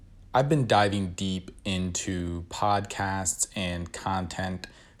I've been diving deep into podcasts and content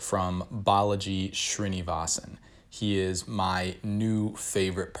from Balaji Srinivasan. He is my new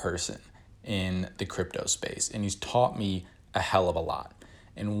favorite person in the crypto space, and he's taught me a hell of a lot.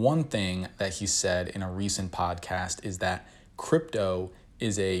 And one thing that he said in a recent podcast is that crypto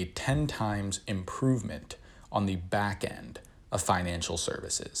is a 10 times improvement on the back end of financial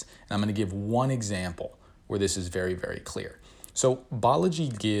services. And I'm going to give one example where this is very, very clear. So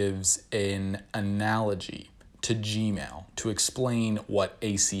Balaji gives an analogy to Gmail to explain what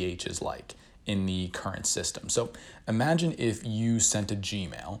ACH is like in the current system. So imagine if you sent a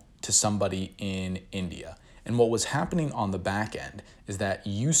Gmail to somebody in India, and what was happening on the back end is that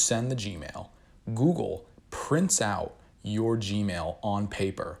you send the Gmail, Google prints out your Gmail on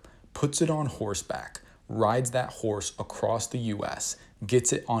paper, puts it on horseback, rides that horse across the US,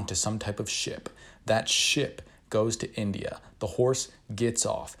 gets it onto some type of ship. That ship goes to India. The horse gets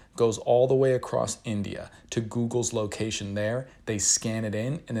off, goes all the way across India to Google's location there. They scan it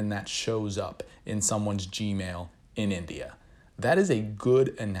in, and then that shows up in someone's Gmail in India. That is a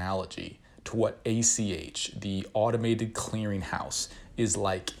good analogy to what ACH, the automated clearinghouse, is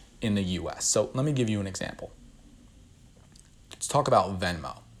like in the US. So let me give you an example. Let's talk about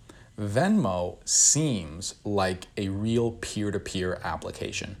Venmo. Venmo seems like a real peer-to-peer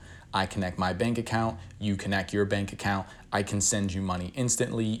application. I connect my bank account, you connect your bank account, I can send you money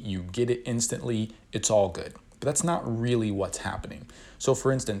instantly, you get it instantly, it's all good. But that's not really what's happening. So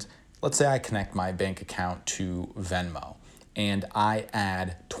for instance, let's say I connect my bank account to Venmo and I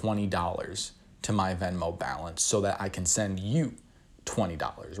add $20 to my Venmo balance so that I can send you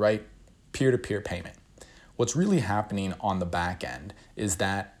 $20, right? Peer-to-peer payment. What's really happening on the back end is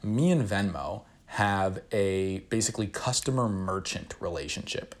that me and Venmo have a basically customer merchant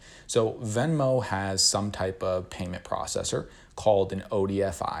relationship. So Venmo has some type of payment processor called an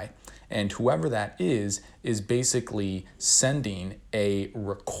ODFI, and whoever that is basically sending a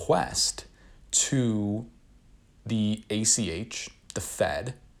request to the ACH, the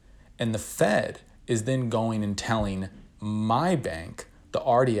Fed, and the Fed is then going and telling my bank, the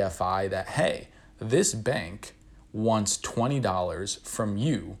RDFI, that, hey, this bank wants $20 from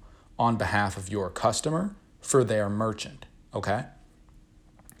you on behalf of your customer for their merchant, okay?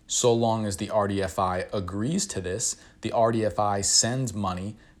 So long as the RDFI agrees to this, the RDFI sends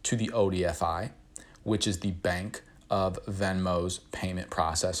money to the ODFI, which is the bank of Venmo's payment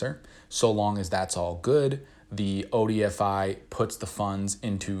processor. So long as that's all good, the ODFI puts the funds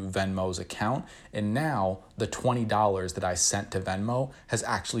into Venmo's account, and now the $20 that I sent to Venmo has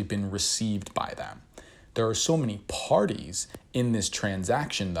actually been received by them. There are so many parties in this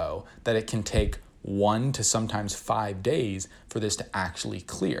transaction, though, that it can take 1 to sometimes 5 days for this to actually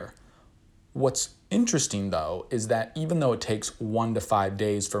clear. What's interesting, though, is that even though it takes 1 to 5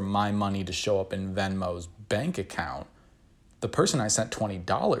 days for my money to show up in Venmo's bank account, the person I sent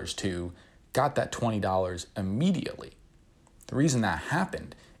 $20 to got that $20 immediately. The reason that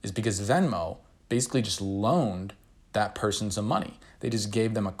happened is because Venmo basically just loaned that person some money. They just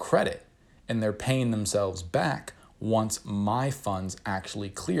gave them a credit, and they're paying themselves back once my funds actually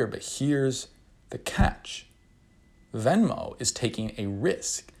clear. But here's the catch. Venmo is taking a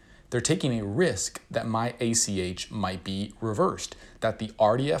risk. They're taking a risk that my ACH might be reversed, that the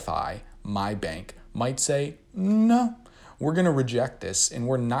RDFI, my bank, might say, no, we're going to reject this and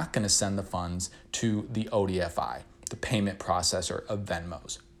we're not going to send the funds to the ODFI, the payment processor of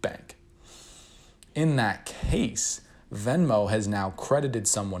Venmo's bank. In that case, Venmo has now credited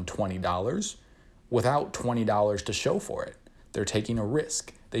someone $20 without $20 to show for it. They're taking a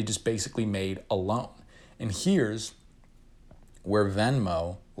risk. They just basically made a loan. And here's where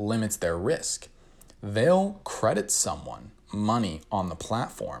Venmo limits their risk. They'll credit someone money on the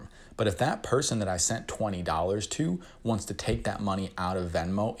platform, but if that person that I sent $20 to wants to take that money out of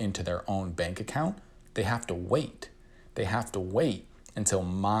Venmo into their own bank account, they have to wait. They have to wait until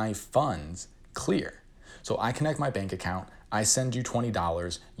my funds clear. So I connect my bank account, I send you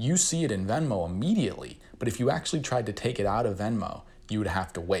 $20, you see it in Venmo immediately, but if you actually tried to take it out of Venmo, you would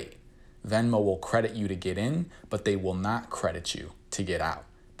have to wait. Venmo will credit you to get in, but they will not credit you to get out.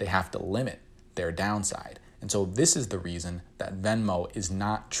 They have to limit their downside. And so this is the reason that Venmo is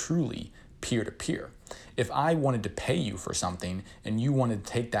not truly peer-to-peer. If I wanted to pay you for something and you wanted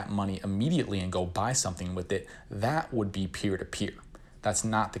to take that money immediately and go buy something with it, that would be peer-to-peer. That's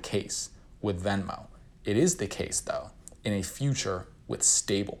not the case with Venmo. It is the case, though, in a future with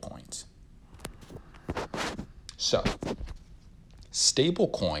stablecoins. So,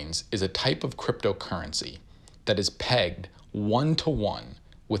 stablecoins is a type of cryptocurrency that is pegged one-to-one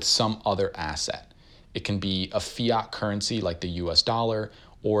with some other asset. It can be a fiat currency like the US dollar,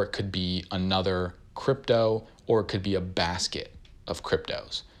 or it could be another crypto, or it could be a basket of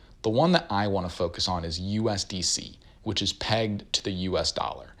cryptos. The one that I want to focus on is USDC, which is pegged to the US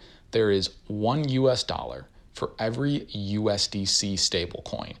dollar. There is $1 US for every USDC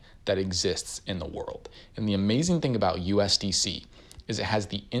stablecoin that exists in the world. And the amazing thing about USDC is it has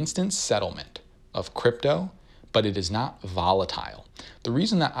the instant settlement of crypto, but it is not volatile. The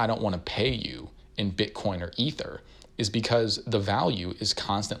reason that I don't want to pay you in Bitcoin or Ether is because the value is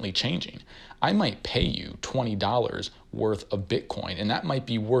constantly changing. I might pay you $20 worth of Bitcoin, and that might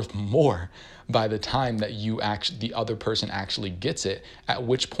be worth more by the time that the other person actually gets it, at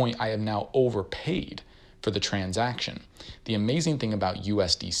which point I have now overpaid for the transaction. The amazing thing about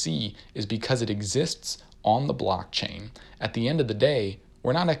USDC is because it exists on the blockchain, at the end of the day,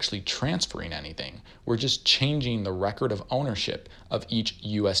 we're not actually transferring anything. We're just changing the record of ownership of each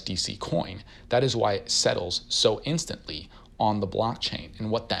USDC coin. That is why it settles so instantly on the blockchain. And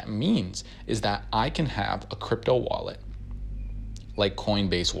what that means is that I can have a crypto wallet like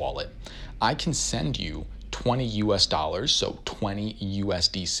Coinbase Wallet. I can send you $20, so 20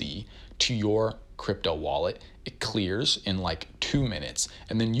 USDC, to your crypto wallet. It clears in like 2 minutes,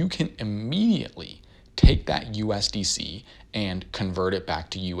 and then you can immediately take that USDC and convert it back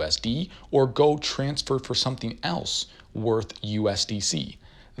to USD, or go transfer for something else worth USDC.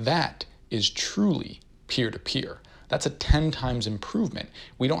 That is truly peer-to-peer. That's a 10 times improvement.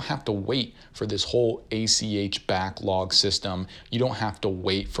 We don't have to wait for this whole ACH backlog system. You don't have to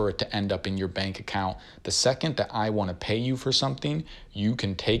wait for it to end up in your bank account. The second that I want to pay you for something, you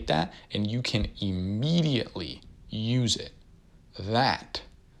can take that and you can immediately use it. That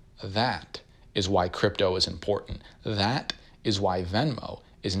is why crypto is important. That is why Venmo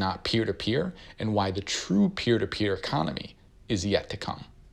is not peer-to-peer, and why the true peer-to-peer economy is yet to come.